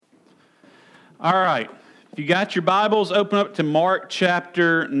All right. If you got your Bibles, open up to Mark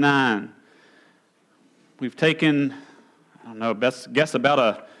chapter 9. We've taken, best guess about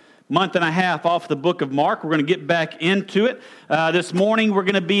a month and a half off the book of Mark. We're going to get back into it. This morning, we're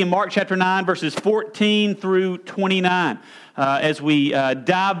going to be in Mark chapter 9, verses 14 through 29. As we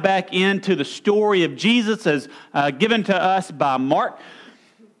dive back into the story of Jesus as given to us by Mark.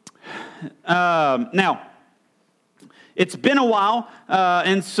 Now, it's been a while,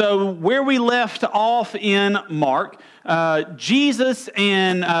 and so where we left off in Mark, Jesus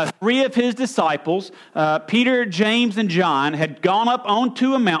and three of his disciples, Peter, James, and John, had gone up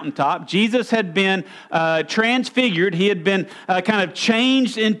onto a mountaintop. Jesus had been transfigured. He had been kind of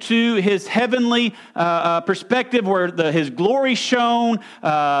changed into his heavenly perspective where his glory shone.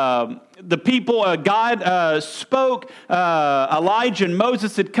 The people, God spoke, Elijah and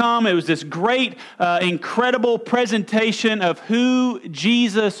Moses had come. It was this great, incredible presentation of who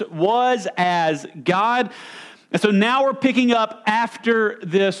Jesus was as God. And so now we're picking up after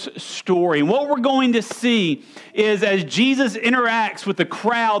this story. And what we're going to see is as Jesus interacts with the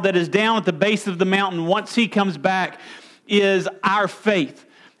crowd that is down at the base of the mountain once he comes back, is our faith.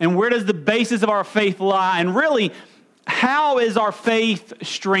 And where does the basis of our faith lie? And really, how is our faith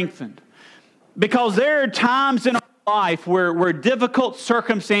strengthened? Because there are times in our life where difficult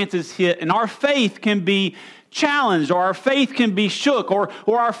circumstances hit and our faith can be challenged or our faith can be shook or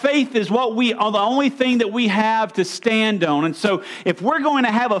our faith is the only thing that we have to stand on. And so if we're going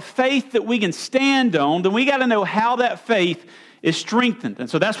to have a faith that we can stand on, then we got to know how that faith is strengthened. And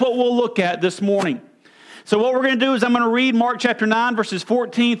so that's what we'll look at this morning. So what we're going to do is I'm going to read Mark chapter 9, verses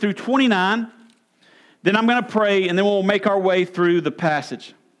 14 through 29. Then I'm going to pray and then we'll make our way through the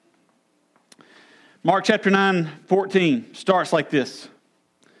passage. Mark chapter 9, 14 starts like this.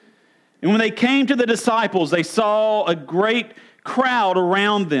 And when they came to the disciples, they saw a great crowd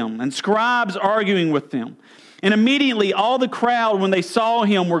around them and scribes arguing with them. And immediately all the crowd, when they saw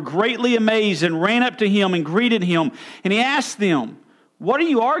him, were greatly amazed and ran up to him and greeted him. And he asked them, "What are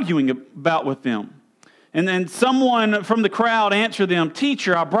you arguing about with them?" And then someone from the crowd answered them,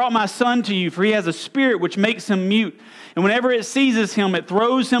 "Teacher, I brought my son to you, for he has a spirit which makes him mute. And whenever it seizes him, it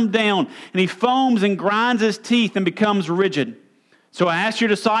throws him down, and he foams and grinds his teeth and becomes rigid. So I asked your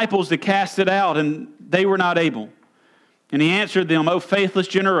disciples to cast it out, and they were not able." And he answered them, "O faithless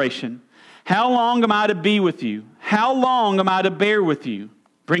generation, how long am I to be with you? How long am I to bear with you?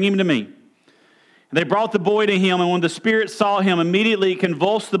 Bring him to me." And they brought the boy to him, and when the spirit saw him, immediately it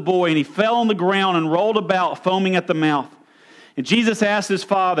convulsed the boy, and he fell on the ground and rolled about, foaming at the mouth. And Jesus asked his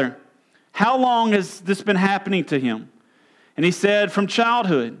father, "How long has this been happening to him?" And he said, "From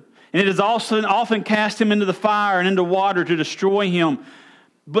childhood. And it has also often cast him into the fire and into water to destroy him.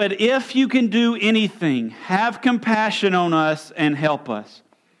 But if you can do anything, have compassion on us and help us."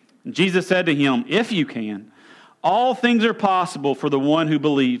 And Jesus said to him, "If you can, all things are possible for the one who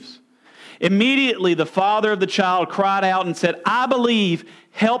believes." Immediately the father of the child cried out and said, "I believe,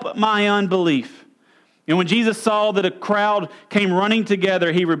 help my unbelief." And when Jesus saw that a crowd came running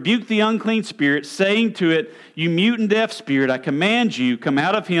together, he rebuked the unclean spirit, saying to it, "You mute and deaf spirit, I command you, come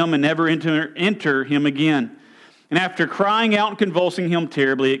out of him and never enter him again." And after crying out and convulsing him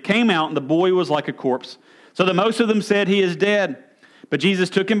terribly, it came out, and the boy was like a corpse, so that most of them said, "He is dead." But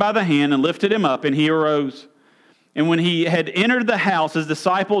Jesus took him by the hand and lifted him up, and he arose. And when he had entered the house, his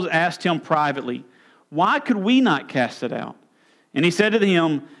disciples asked him privately, "Why could we not cast it out?" And he said to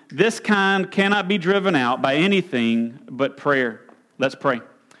them, "This kind cannot be driven out by anything but prayer." Let's pray.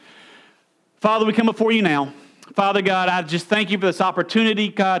 Father, we come before you now. Father God, I just thank you for this opportunity,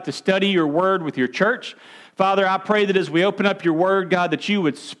 God, to study your word with your church. Father, I pray that as we open up your word, God, that you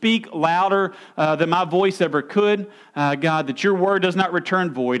would speak louder than my voice ever could. God, that your word does not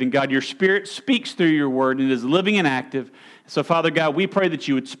return void. And God, your spirit speaks through your word and is living and active. So Father God, we pray that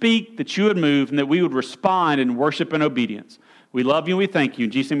you would speak, that you would move, and that we would respond in worship and obedience. We love you and we thank you.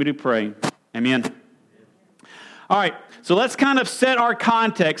 In Jesus' name we do pray. Amen. All right, so let's kind of set our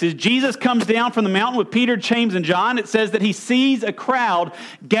context. As Jesus comes down from the mountain with Peter, James, and John, it says that he sees a crowd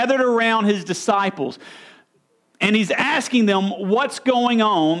gathered around his disciples. And he's asking them, what's going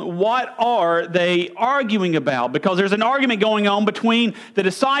on? What are they arguing about? Because there's an argument going on between the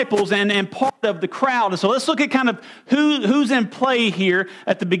disciples and part of the crowd. And so let's look at kind of who's in play here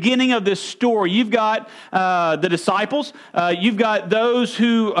at the beginning of this story. You've got the disciples. You've got those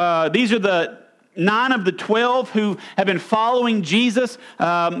who, these are the 9 of the 12 who have been following Jesus.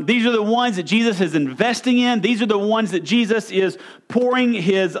 These are the ones that Jesus is investing in. These are the ones that Jesus is pouring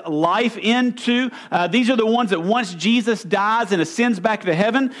his life into. These are the ones that once Jesus dies and ascends back to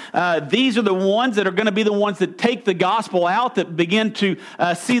heaven, these are the ones that are going to be the ones that take the gospel out, that begin to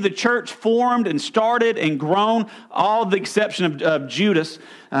see the church formed and started and grown, all the exception of Judas.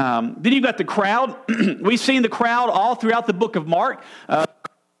 Then you've got the crowd. We've seen the crowd all throughout the book of Mark.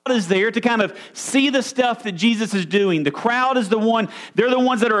 Is there to kind of see the stuff that Jesus is doing. The crowd is they're the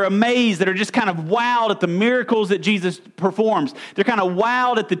ones that are amazed, that are just kind of wowed at the miracles that Jesus performs. They're kind of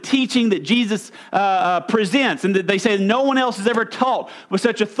wowed at the teaching that Jesus presents, and that they say no one else has ever taught with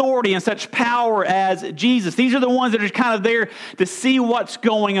such authority and such power as Jesus. These are the ones that are kind of there to see what's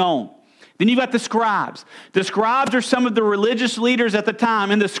going on. Then you've got the scribes. The scribes are some of the religious leaders at the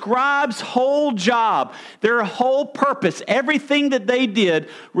time, and the scribes' whole job, their whole purpose, everything that they did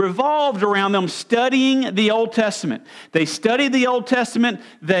revolved around them studying the Old Testament. They studied the Old Testament.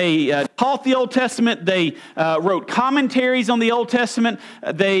 They taught the Old Testament. They wrote commentaries on the Old Testament.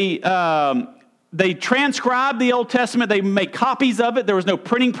 They transcribed the Old Testament. They made copies of it. There was no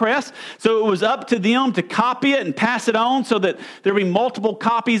printing press. So it was up to them to copy it and pass it on so that there would be multiple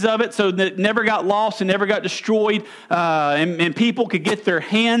copies of it so that it never got lost and never got destroyed, and people could get their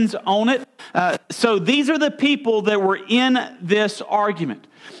hands on it. So these are the people that were in this argument.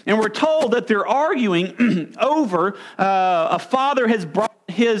 And we're told that they're arguing over a father has brought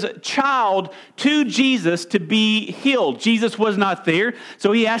his child to Jesus to be healed. Jesus was not there,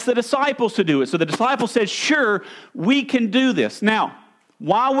 so he asked the disciples to do it. So the disciples said, sure, we can do this. Now,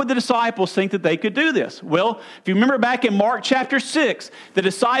 why would the disciples think that they could do this? Well, if you remember back in Mark chapter 6, the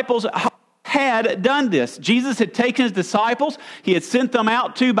disciples had done this. Jesus had taken his disciples. He had sent them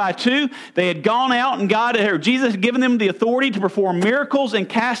out 2 by 2. They had gone out and Jesus had given them the authority to perform miracles and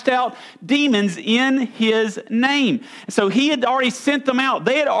cast out demons in his name. So he had already sent them out.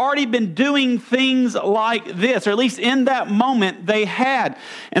 They had already been doing things like this, or at least in that moment they had.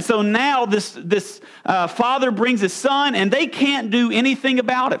 And so now this father brings his son, and they can't do anything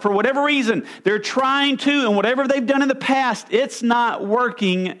about it. For whatever reason, they're trying to, and whatever they've done in the past, it's not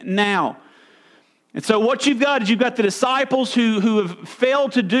working now. And so what you've got is you've got the disciples who have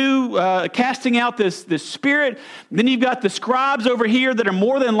failed to do casting out this spirit. Then you've got the scribes over here that are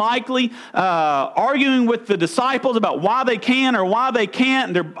more than likely arguing with the disciples about why they can or why they can't.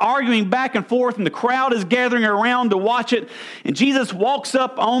 And they're arguing back and forth, and the crowd is gathering around to watch it. And Jesus walks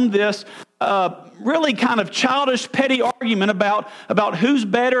up on this really kind of childish, petty argument about who's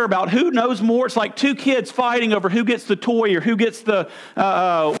better, about who knows more. It's like 2 kids fighting over who gets the toy or who gets the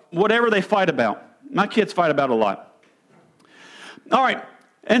whatever they fight about. My kids fight about a lot. All right.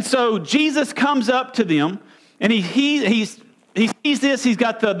 And so Jesus comes up to them, and he sees this. He's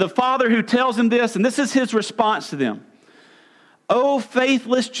got the father who tells him this, and this is his response to them. "O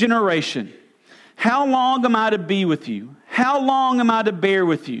faithless generation, how long am I to be with you? How long am I to bear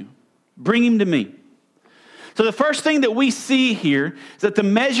with you? Bring him to me." So the first thing that we see here is that the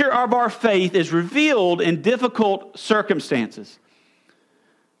measure of our faith is revealed in difficult circumstances.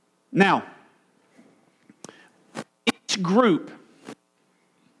 Now,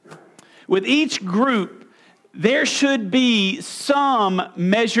 with each group, there should be some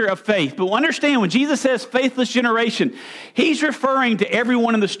measure of faith. But understand, when Jesus says faithless generation, he's referring to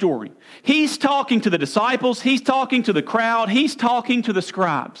everyone in the story. He's talking to the disciples, he's talking to the crowd, he's talking to the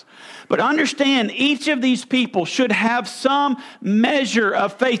scribes. But understand, each of these people should have some measure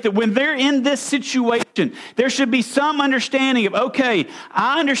of faith, that when they're in this situation, there should be some understanding of, okay,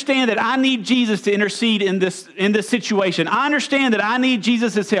 I understand that I need Jesus to intercede in this situation. I understand that I need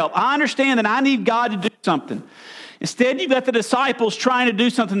Jesus' help. I understand that I need God to do something. Instead, you've got the disciples trying to do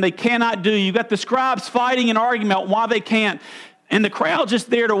something they cannot do. You've got the scribes fighting and arguing about why they can't. And the crowd just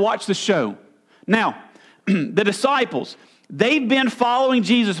there to watch the show. Now, the disciples, they've been following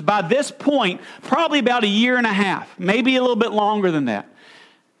Jesus by this point, probably about 1.5 years, maybe a little bit longer than that.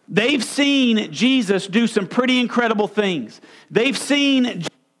 They've seen Jesus do some pretty incredible things. They've seen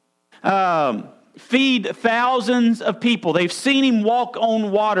feed thousands of people. They've seen him walk on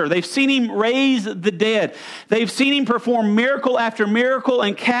water. They've seen him raise the dead. They've seen him perform miracle after miracle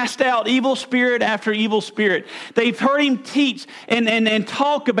and cast out evil spirit after evil spirit. They've heard him teach and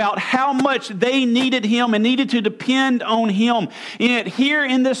talk about how much they needed him and needed to depend on him. And yet here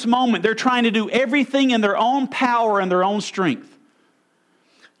in this moment, they're trying to do everything in their own power and their own strength.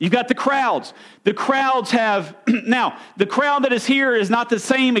 You've got the crowds. The crowds have, now, the crowd that is here is not the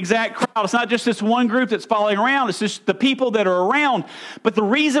same exact crowd. It's not just this one group that's following around. It's just the people that are around. But the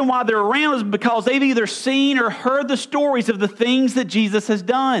reason why they're around is because they've either seen or heard the stories of the things that Jesus has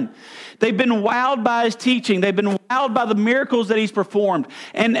done. They've been wowed by his teaching. They've been wowed by the miracles that he's performed.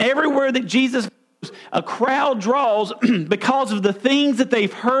 And everywhere that Jesus goes, a crowd draws because of the things that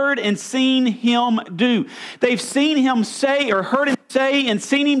they've heard and seen him do. They've seen him say or heard him say and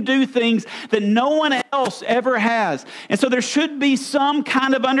seen him do things that no one else ever has. And so there should be some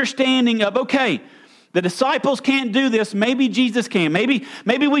kind of understanding of, okay, the disciples can't do this. Maybe Jesus can. Maybe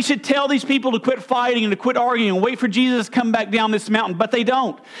we should tell these people to quit fighting and to quit arguing and wait for Jesus to come back down this mountain. But they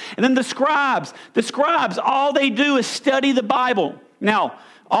don't. And then the scribes, all they do is study the Bible. Now,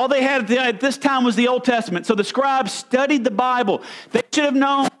 all they had at this time was the Old Testament. So the scribes studied the Bible. They should have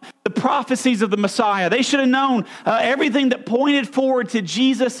known the prophecies of the Messiah. They should have known everything that pointed forward to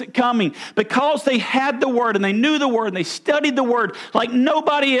Jesus coming. Because they had the Word and they knew the Word and they studied the Word like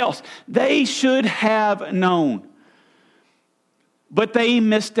nobody else, they should have known. But they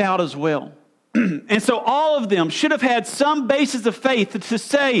missed out as well. And so all of them should have had some basis of faith to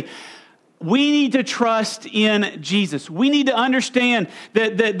say, we need to trust in Jesus. We need to understand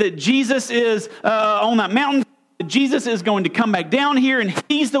that Jesus is on that mountain. Jesus is going to come back down here, and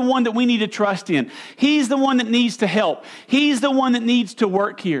he's the one that we need to trust in. He's the one that needs to help. He's the one that needs to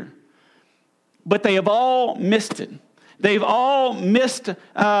work here. But they have all missed it. They've all missed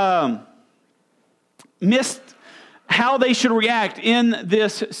how they should react in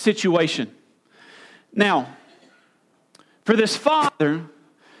this situation. Now, for this father,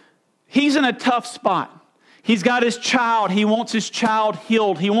 he's in a tough spot. He's got his child. He wants his child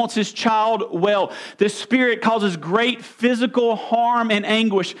healed. He wants his child well. This spirit causes great physical harm and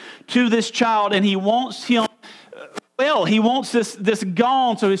anguish to this child, and he wants him well. He wants this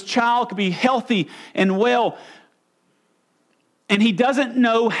gone so his child can be healthy and well. And he doesn't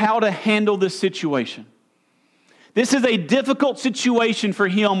know how to handle this situation. This is a difficult situation for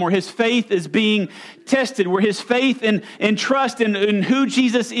him where his faith is being tested, where his faith and trust in who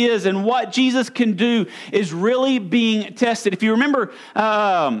Jesus is and what Jesus can do is really being tested. If you remember,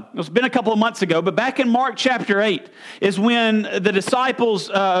 it's been a couple of months ago, but back in Mark chapter 8 is when the disciples,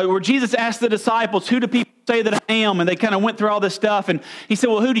 where Jesus asked the disciples, who do people say that I am? And they kind of went through all this stuff. And he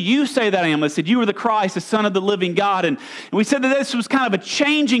said, well, who do you say that I am? They said, you are the Christ, the Son of the living God. And we said that this was kind of a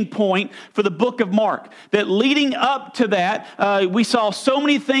changing point for the book of Mark, that leading up to that, we saw so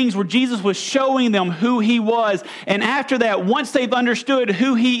many things where Jesus was showing them who he was. And after that, once they've understood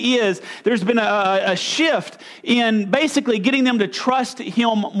who he is, there's been a shift in basically getting them to trust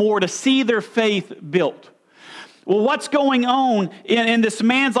him more, to see their faith built. Well, what's going on in this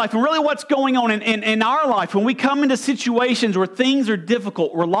man's life, and really what's going on in our life when we come into situations where things are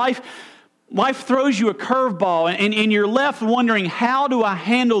difficult, where life throws you a curveball and you're left wondering, how do I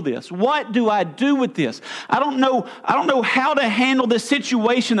handle this? What do I do with this? I don't know how to handle this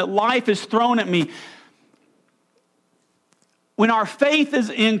situation that life has thrown at me. When our faith is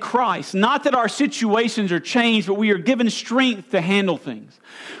in Christ, not that our situations are changed, but we are given strength to handle things.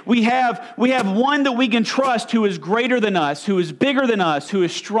 We have one that we can trust who is greater than us, who is bigger than us, who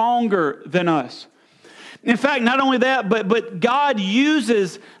is stronger than us. In fact, not only that, but God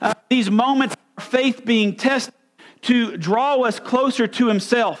uses these moments of faith being tested to draw us closer to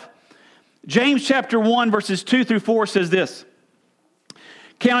himself. James chapter 1, verses 2 through 4 says this: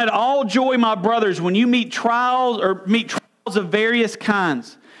 count it all joy, my brothers, when you meet trials of various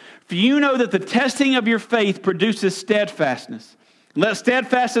kinds. For you know that the testing of your faith produces steadfastness. Let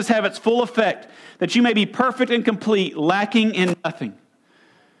steadfastness have its full effect, that you may be perfect and complete, lacking in nothing.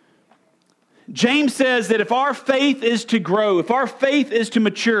 James says that if our faith is to grow, if our faith is to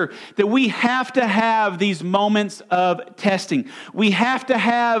mature, that we have to have these moments of testing. We have to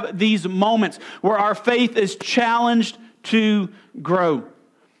have these moments where our faith is challenged to grow.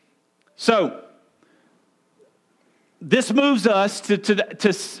 So, this moves us to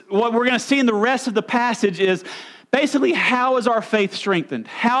what we're going to see in the rest of the passage is basically, how is our faith strengthened?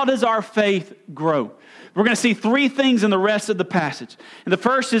 How does our faith grow? We're going to see three things in the rest of the passage. And the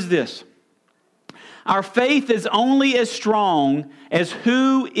first is this: our faith is only as strong as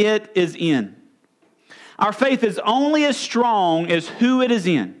who it is in. Our faith is only as strong as who it is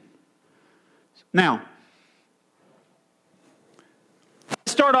in. Now,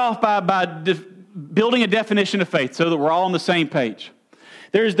 let's start off by building a definition of faith so that we're all on the same page.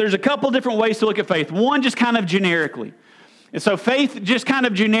 There's a couple different ways to look at faith. One, just kind of generically. And so faith just kind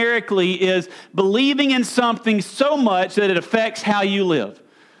of generically is believing in something so much that it affects how you live.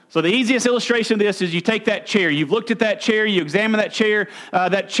 So the easiest illustration of this is you take that chair. You've looked at that chair. You examine that chair.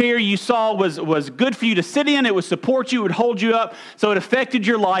 That chair you saw was good for you to sit in. It would support you. It would hold you up. So it affected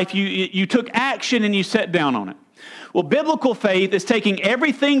your life. You took action and you sat down on it. Well, biblical faith is taking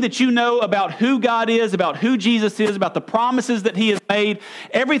everything that you know about who God is, about who Jesus is, about the promises that he has made,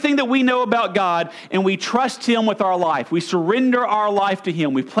 everything that we know about God, and we trust him with our life. We surrender our life to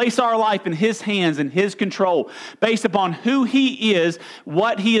him. We place our life in his hands and his control based upon who he is,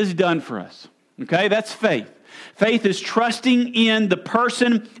 what he has done for us. Okay, that's faith. Faith is trusting in the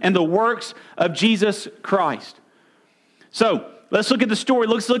person and the works of Jesus Christ. So let's look at the story.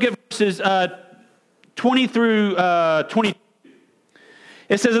 Let's look at verses 20 through 22.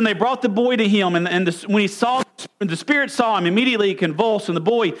 It says, and they brought the boy to him, and when the spirit saw him, immediately he convulsed, and the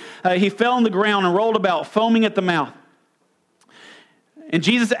boy, he fell on the ground and rolled about, foaming at the mouth. And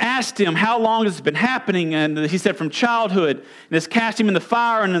Jesus asked him, how long has this been happening? And he said, from childhood, and has cast him in the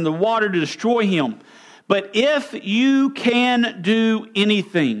fire and in the water to destroy him. But if you can do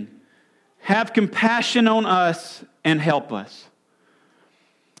anything, have compassion on us and help us.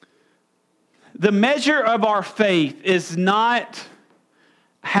 The measure of our faith is not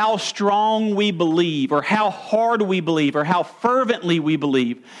how strong we believe or how hard we believe or how fervently we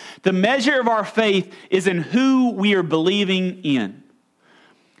believe. The measure of our faith is in who we are believing in.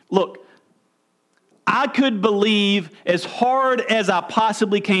 Look, I could believe as hard as I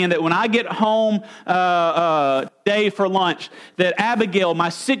possibly can that when I get home today for lunch, that Abigail, my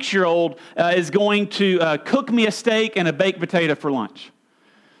 6-year-old, is going to cook me a steak and a baked potato for lunch.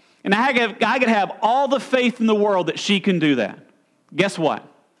 And I could have all the faith in the world that she can do that. Guess what?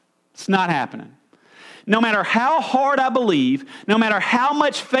 It's not happening. No matter how hard I believe, no matter how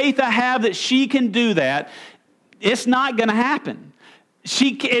much faith I have that she can do that, it's not going to happen.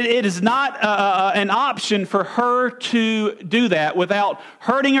 It is not an option for her to do that without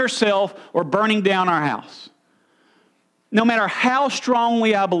hurting herself or burning down our house. No matter how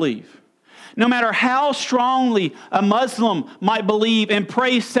strongly I believe. No matter how strongly a Muslim might believe and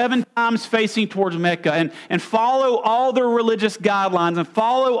pray 7 times facing towards Mecca and follow all their religious guidelines and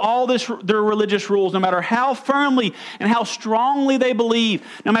follow all their religious rules, no matter how firmly and how strongly they believe,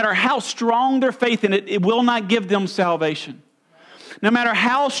 no matter how strong their faith in it, it will not give them salvation. No matter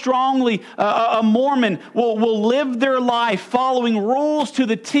how strongly a Mormon will live their life following rules to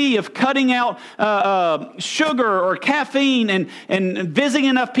the T of cutting out sugar or caffeine and visiting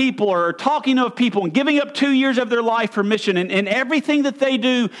enough people or talking to enough people and giving up 2 years of their life for mission and everything that they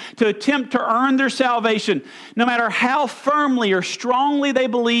do to attempt to earn their salvation, no matter how firmly or strongly they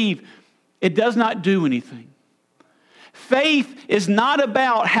believe, it does not do anything. Faith is not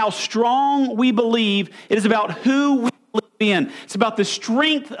about how strong we believe. It is about who we believe in. It's about the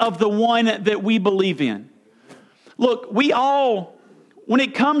strength of the one that we believe in. Look, we all, when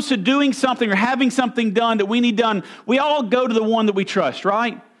it comes to doing something or having something done that we need done, we all go to the one that we trust,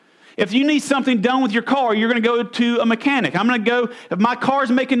 right? If you need something done with your car, you're going to go to a mechanic. I'm going to go, if my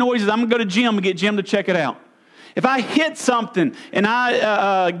car's making noises, I'm going to go to Jim and get Jim to check it out. If I hit something and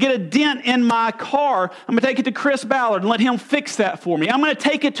I get a dent in my car, I'm going to take it to Chris Ballard and let him fix that for me. I'm going to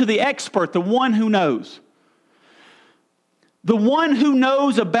take it to the expert, the one who knows. The one who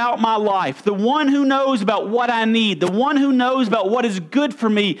knows about my life, the one who knows about what I need, the one who knows about what is good for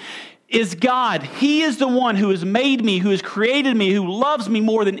me is God. He is the one who has made me, who has created me, who loves me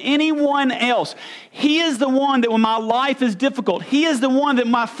more than anyone else. He is the one that when my life is difficult, He is the one that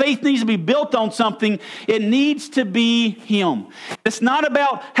my faith needs to be built on something. It needs to be Him. It's not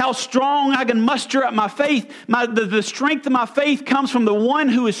about how strong I can muster up my faith. The strength of my faith comes from the one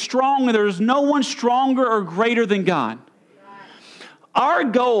who is strong, and there is no one stronger or greater than God. Our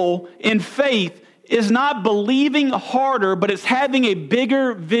goal in faith is not believing harder, but it's having a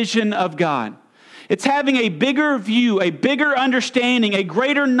bigger vision of God. It's having a bigger view, a bigger understanding, a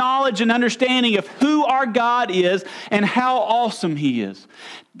greater knowledge and understanding of who our God is and how awesome He is.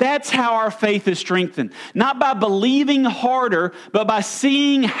 That's how our faith is strengthened. Not by believing harder, but by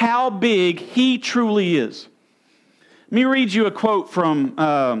seeing how big He truly is. Let me read you a quote from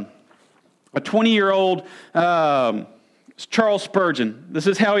a 20-year-old Charles Spurgeon. This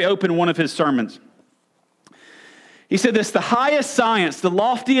is how he opened one of his sermons. He said this: the highest science, the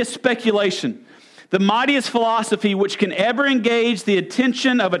loftiest speculation, the mightiest philosophy which can ever engage the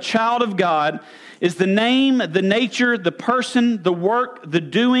attention of a child of God is the name, the nature, the person, the work, the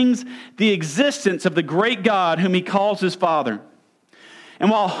doings, the existence of the great God whom he calls his Father. And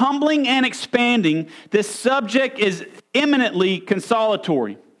while humbling and expanding, this subject is eminently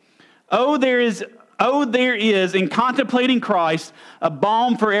consolatory. There is in contemplating Christ a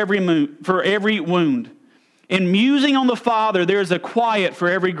balm for every wound. In musing on the Father, there's a quiet for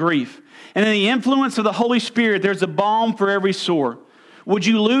every grief. And in the influence of the Holy Spirit, there's a balm for every sore. Would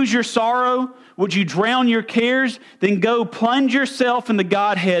you lose your sorrow? Would you drown your cares? Then go plunge yourself in the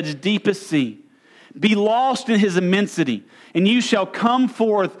Godhead's deepest sea. Be lost in his immensity, and you shall come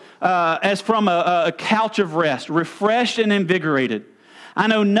forth as from a couch of rest, refreshed and invigorated. I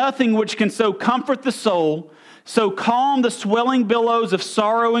know nothing which can so comfort the soul, so calm the swelling billows of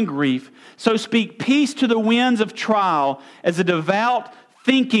sorrow and grief, so speak peace to the winds of trial as a devout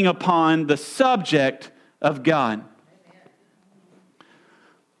thinking upon the subject of God.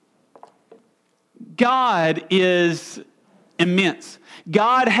 God is immense.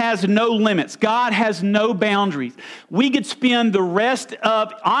 God has no limits. God has no boundaries. We could spend the rest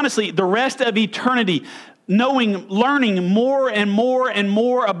of eternity learning more and more and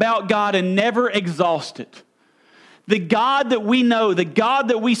more about God and never exhaust it. The God that we know, the God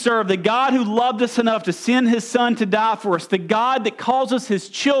that we serve, the God who loved us enough to send his Son to die for us, the God that calls us his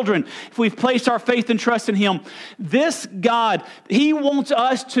children if we've placed our faith and trust in him. This God, he wants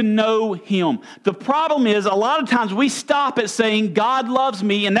us to know him. The problem is a lot of times we stop at saying, God loves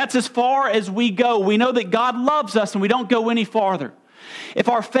me, and that's as far as we go. We know that God loves us and we don't go any farther. If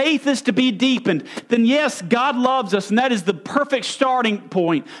our faith is to be deepened, then yes, God loves us, and that is the perfect starting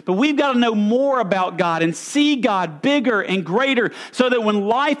point. But we've got to know more about God and see God bigger and greater so that when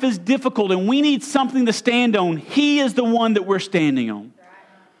life is difficult and we need something to stand on, he is the one that we're standing on.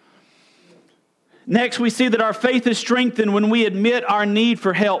 Next, we see that our faith is strengthened when we admit our need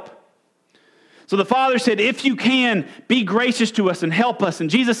for help. So the Father said, if you can, be gracious to us and help us. And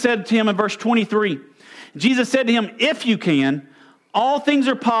Jesus said to him in verse 23, Jesus said to him, if you can, all things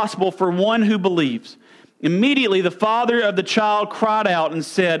are possible for one who believes. Immediately the father of the child cried out and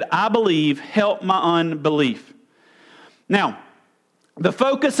said, I believe, help my unbelief. Now, the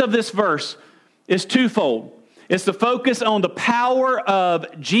focus of this verse is twofold. It's the focus on the power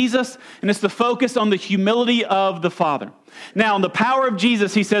of Jesus, and it's the focus on the humility of the Father. Now, in the power of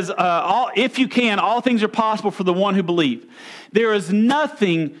Jesus, he says, if you can, all things are possible for the one who believes. There is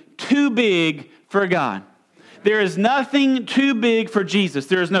nothing too big for God. There is nothing too big for Jesus.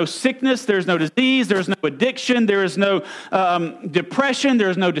 There is no sickness, there is no disease, there is no addiction, there is no depression, there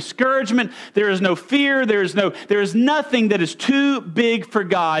is no discouragement, there is no fear, there is nothing that is too big for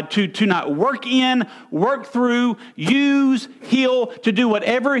God to not work in, work through, use, heal, to do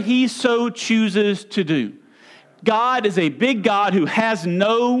whatever he so chooses to do. God is a big God who has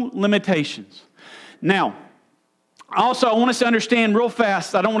no limitations. Now, also, I want us to understand real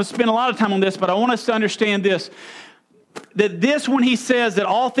fast, I don't want to spend a lot of time on this, but I want us to understand this, that this, when he says that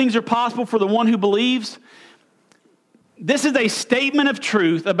all things are possible for the one who believes, this is a statement of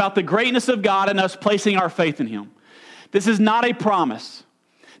truth about the greatness of God and us placing our faith in him. This is not a promise.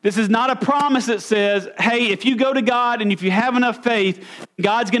 This is not a promise that says, hey, if you go to God and if you have enough faith,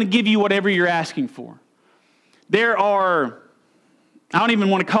 God's going to give you whatever you're asking for. There are, I don't even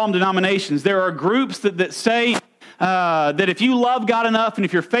want to call them denominations, there are groups that say, that if you love God enough and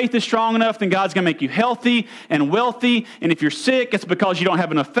if your faith is strong enough, then God's going to make you healthy and wealthy. And if you're sick, it's because you don't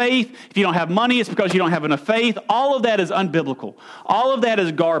have enough faith. If you don't have money, it's because you don't have enough faith. All of that is unbiblical. All of that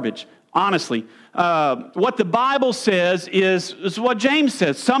is garbage, honestly. What the Bible says is what James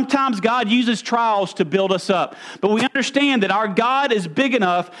says. Sometimes God uses trials to build us up. But we understand that our God is big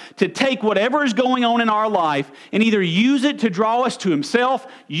enough to take whatever is going on in our life and either use it to draw us to himself,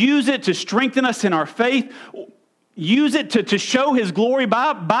 use it to strengthen us in our faith, use it to show his glory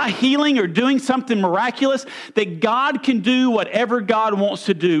by healing or doing something miraculous, that God can do whatever God wants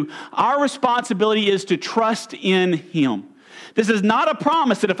to do. Our responsibility is to trust in him. This is not a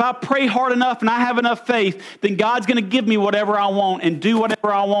promise that if I pray hard enough and I have enough faith, then God's going to give me whatever I want and do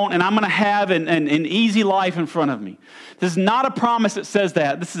whatever I want, and I'm going to have an easy life in front of me. This is not a promise that says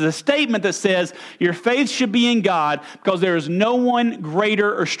that. This is a statement that says your faith should be in God because there is no one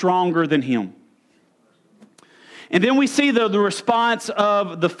greater or stronger than him. And then we see the response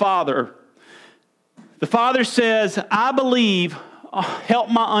of the Father. The Father says, I believe, help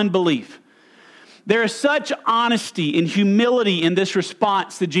my unbelief. There is such honesty and humility in this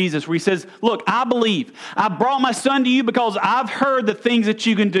response to Jesus where he says, look, I believe. I brought my son to you because I've heard the things that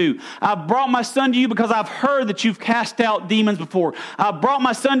you can do. I brought my son to you because I've heard that you've cast out demons before. I brought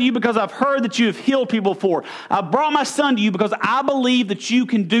my son to you because I've heard that you have healed people before. I brought my son to you because I believe that you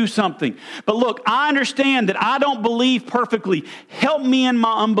can do something. But look, I understand that I don't believe perfectly. Help me in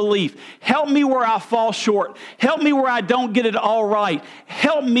my unbelief. Help me where I fall short. Help me where I don't get it all right.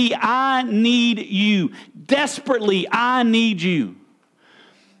 Help me. I need you. Desperately, I need you.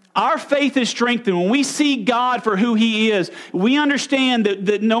 Our faith is strengthened when we see God for who He is. We understand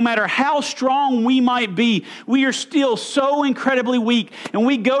that no matter how strong we might be, we are still so incredibly weak. And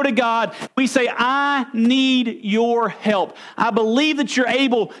we go to God, we say, I need your help. I believe that you're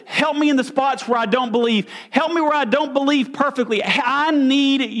able. Help me in the spots where I don't believe. Help me where I don't believe perfectly. I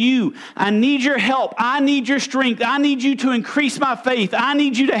need you. I need your help. I need your strength. I need you to increase my faith. I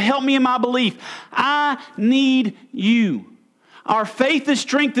need you to help me in my belief. I need you. Our faith is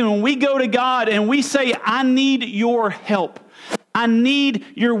strengthened when we go to God and we say, I need your help. I need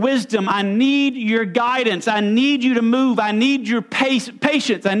your wisdom. I need your guidance. I need you to move. I need your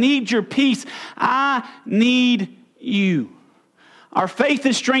patience. I need your peace. I need you. Our faith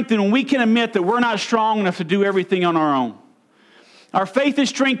is strengthened when we can admit that we're not strong enough to do everything on our own. Our faith is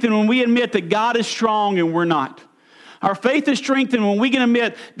strengthened when we admit that God is strong and we're not. Our faith is strengthened when we can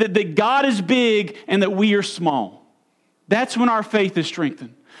admit that God is big and that we are small. That's when our faith is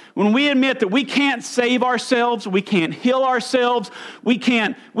strengthened. When we admit that we can't save ourselves, we can't heal ourselves, we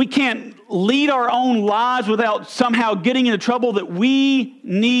can't lead our own lives without somehow getting into trouble, that we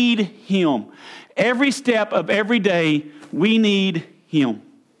need Him. Every step of every day, we need Him.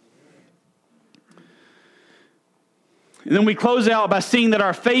 And then we close out by seeing that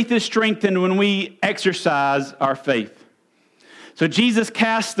our faith is strengthened when we exercise our faith. So Jesus He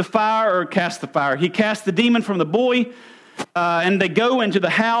cast the demon from the boy, and they go into the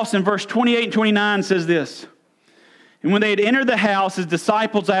house. And verse 28 and 29 says this. And when they had entered the house, His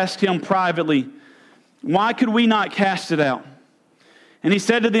disciples asked Him privately, why could we not cast it out? And He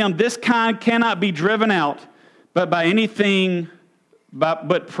said to them, this kind cannot be driven out, but by anything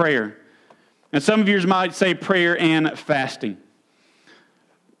but prayer. And some of you might say prayer and fasting.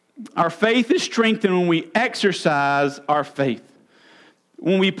 Our faith is strengthened when we exercise our faith,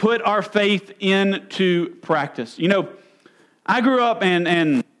 when we put our faith into practice. You know, I grew up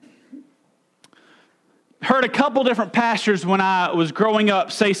and heard a couple different pastors when I was growing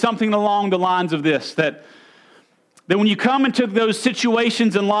up say something along the lines of this, that when you come into those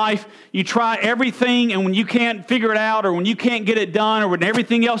situations in life, you try everything, and when you can't figure it out, or when you can't get it done, or when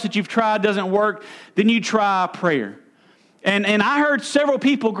everything else that you've tried doesn't work, then you try prayer. And I heard several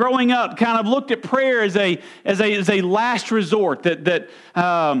people growing up kind of looked at prayer as a last resort, that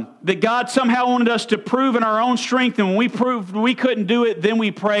God somehow wanted us to prove in our own strength, and when we proved we couldn't do it, then we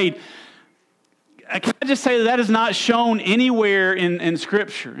prayed. Can I just say that is not shown anywhere in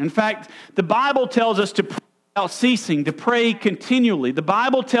Scripture? In fact, the Bible tells us to pray without ceasing, to pray continually. The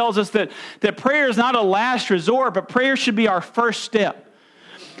Bible tells us that prayer is not a last resort, but prayer should be our first step.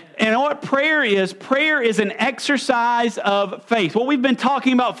 And what prayer is an exercise of faith. What we've been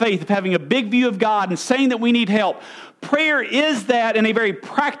talking about faith, of having a big view of God and saying that we need help. Prayer is that in a very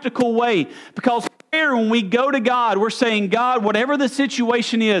practical way, because prayer, when we go to God, we're saying, God, whatever the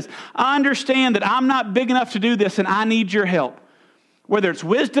situation is, I understand that I'm not big enough to do this and I need your help. Whether it's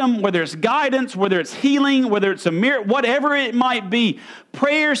wisdom, whether it's guidance, whether it's healing, whether it's a miracle, whatever it might be,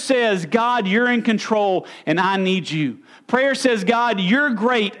 prayer says, God, you're in control and I need you. Prayer says, God, you're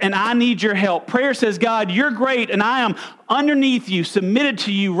great and I need your help. Prayer says, God, you're great and I am underneath you, submitted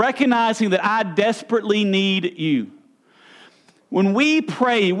to you, recognizing that I desperately need you. When we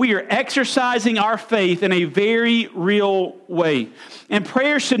pray, we are exercising our faith in a very real way. And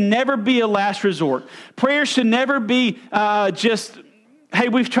prayer should never be a last resort. Prayer should never be just, hey,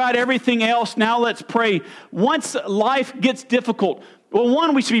 we've tried everything else, now let's pray. Once life gets difficult, well,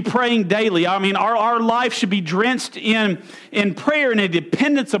 one, we should be praying daily. I mean, our life should be drenched in prayer and a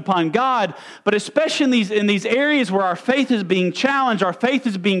dependence upon God. But especially in these areas where our faith is being challenged, our faith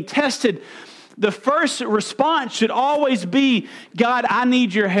is being tested, the first response should always be, God, I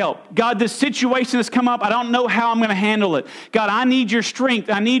need your help. God, this situation has come up. I don't know how I'm going to handle it. God, I need your strength.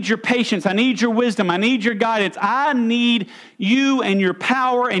 I need your patience. I need your wisdom. I need your guidance. I need you and your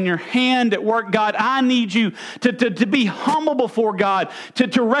power and your hand at work. God, I need you to be humble before God,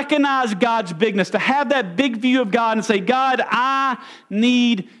 to recognize God's bigness, to have that big view of God and say, God, I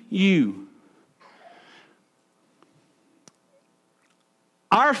need you.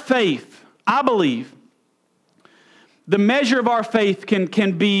 Our faith, I believe, the measure of our faith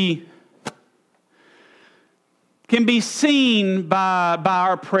can be seen by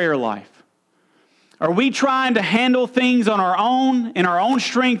our prayer life. Are we trying to handle things on our own, in our own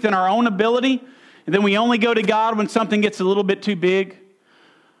strength and our own ability, and then we only go to God when something gets a little bit too big?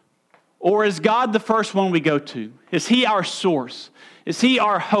 Or is God the first one we go to? Is He our source? Is He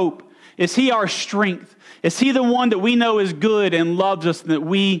our hope? Is He our strength? Is He the one that we know is good and loves us and that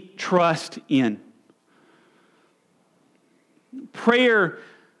we trust in? Prayer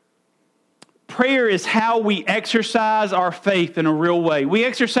prayer is how we exercise our faith in a real way. We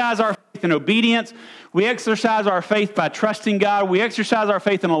exercise our faith in obedience. We exercise our faith by trusting God. We exercise our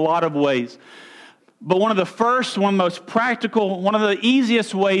faith in a lot of ways. But one of the most practical, one of the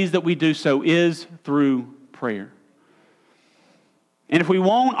easiest ways that we do so is through prayer. And if we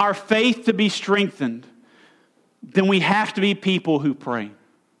want our faith to be strengthened, then we have to be people who pray.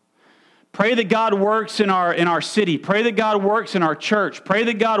 Pray that God works in our city. Pray that God works in our church. Pray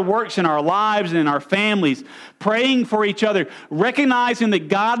that God works in our lives and in our families. Praying for each other. Recognizing that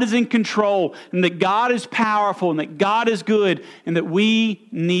God is in control and that God is powerful and that God is good and that we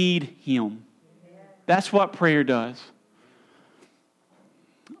need Him. That's what prayer does.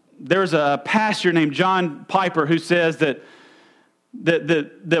 There's a pastor named John Piper who says that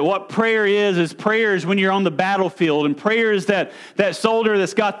what prayer is when you're on the battlefield, and prayer is that soldier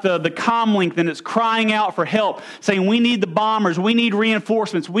that's got the comm link and it's crying out for help, saying we need the bombers, we need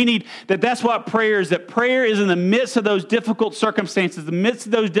reinforcements, that's what prayer is. That prayer is in the midst of those difficult circumstances, the midst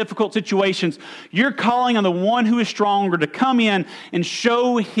of those difficult situations. You're calling on the one who is stronger to come in and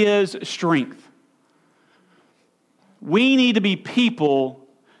show His strength. We need to be people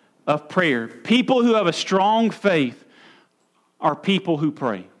of prayer. People who have a strong faith are people who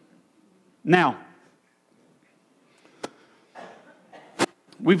pray. Now,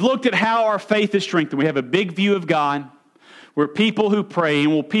 we've looked at how our faith is strengthened. We have a big view of God. We're people who pray,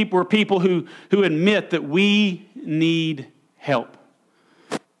 and we're people who admit that we need help.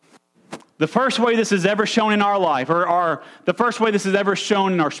 The first way this is ever shown in our life, or the first way this is ever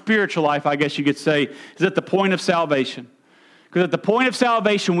shown in our spiritual life, I guess you could say, is at the point of salvation. Because at the point of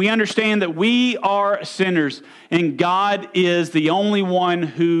salvation, we understand that we are sinners and God is the only one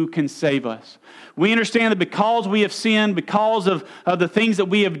who can save us. We understand that because we have sinned, because of the things that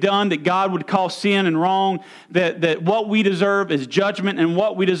we have done that God would call sin and wrong, that what we deserve is judgment and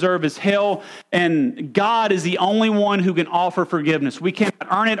what we deserve is hell. And God is the only one who can offer forgiveness. We cannot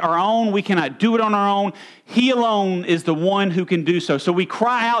earn it our own. We cannot do it on our own. He alone is the one who can do so. So we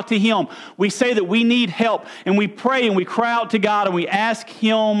cry out to Him. We say that we need help. And we pray and we cry out to God and we ask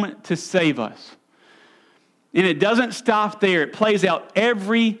Him to save us. And it doesn't stop there. It plays out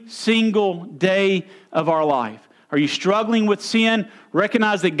every single day of our life. Are you struggling with sin?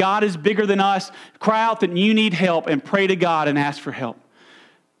 Recognize that God is bigger than us. Cry out that you need help and pray to God and ask for help.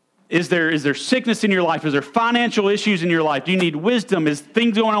 Is there sickness in your life? Is there financial issues in your life? Do you need wisdom? Is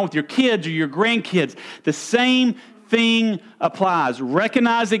things going on with your kids or your grandkids? The same thing applies.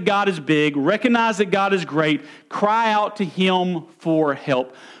 Recognize that God is big. Recognize that God is great. Cry out to Him for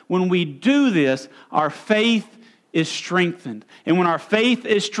help. When we do this, our faith is strengthened. And when our faith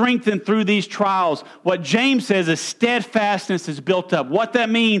is strengthened through these trials, what James says is steadfastness is built up. What that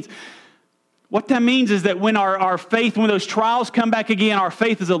means is that when our faith, when those trials come back again, our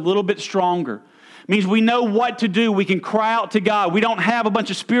faith is a little bit stronger. It means we know what to do. We can cry out to God. We don't have a bunch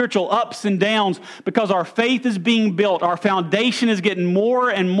of spiritual ups and downs because our faith is being built. Our foundation is getting more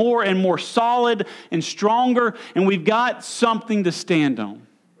and more and more solid and stronger, and we've got something to stand on.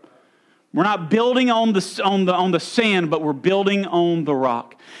 We're not building on the sand, but we're building on the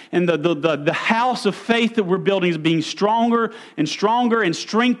rock. And the house of faith that we're building is being stronger and stronger and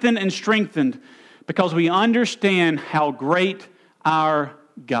strengthened because we understand how great our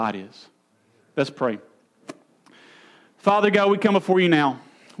God is. Let's pray. Father God, we come before you now.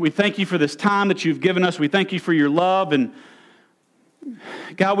 We thank you for this time that you've given us. We thank you for your love. And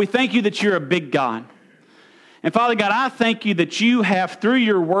God, we thank you that you're a big God. And Father God, I thank you that you have, through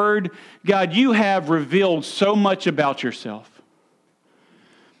your word, God, you have revealed so much about yourself.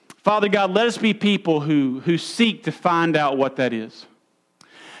 Father God, let us be people who seek to find out what that is.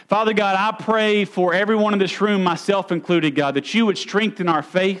 Father God, I pray for everyone in this room, myself included, God, that you would strengthen our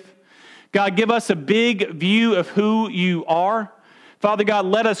faith. God, give us a big view of who you are. Father God,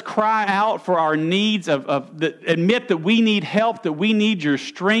 let us cry out for our needs, admit that we need help, that we need your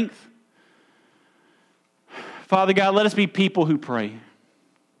strength. Father God, let us be people who pray.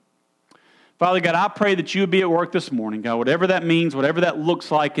 Father God, I pray that you would be at work this morning, God, whatever that means, whatever that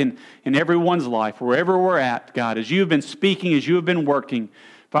looks like in everyone's life, wherever we're at, God, as you have been speaking, as you have been working,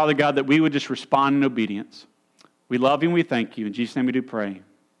 Father God, that we would just respond in obedience. We love you and we thank you. In Jesus' name we do pray.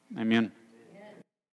 Amen.